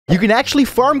You can actually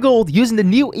farm gold using the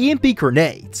new EMP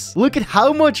grenades. Look at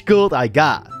how much gold I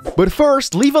got. But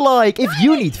first, leave a like if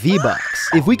you need V-Bucks.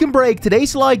 If we can break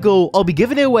today's like goal, I'll be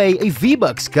giving away a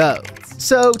V-Bucks code.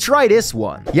 So try this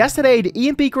one. Yesterday, the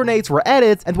EMP grenades were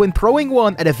added, and when throwing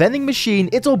one at a vending machine,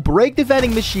 it'll break the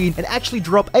vending machine and actually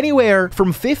drop anywhere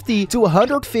from 50 to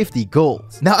 150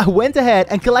 gold. Now, I went ahead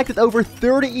and collected over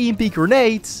 30 EMP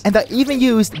grenades, and I even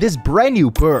used this brand new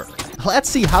perk. Let's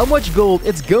see how much gold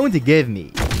it's going to give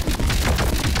me.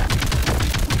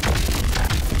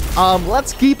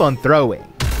 Let's keep on throwing.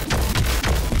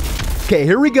 Okay,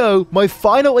 here we go. My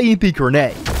final EMP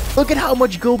grenade. Look at how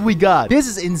much gold we got. This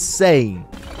is insane.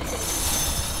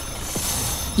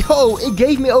 Yo, it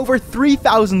gave me over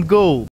 3,000 gold.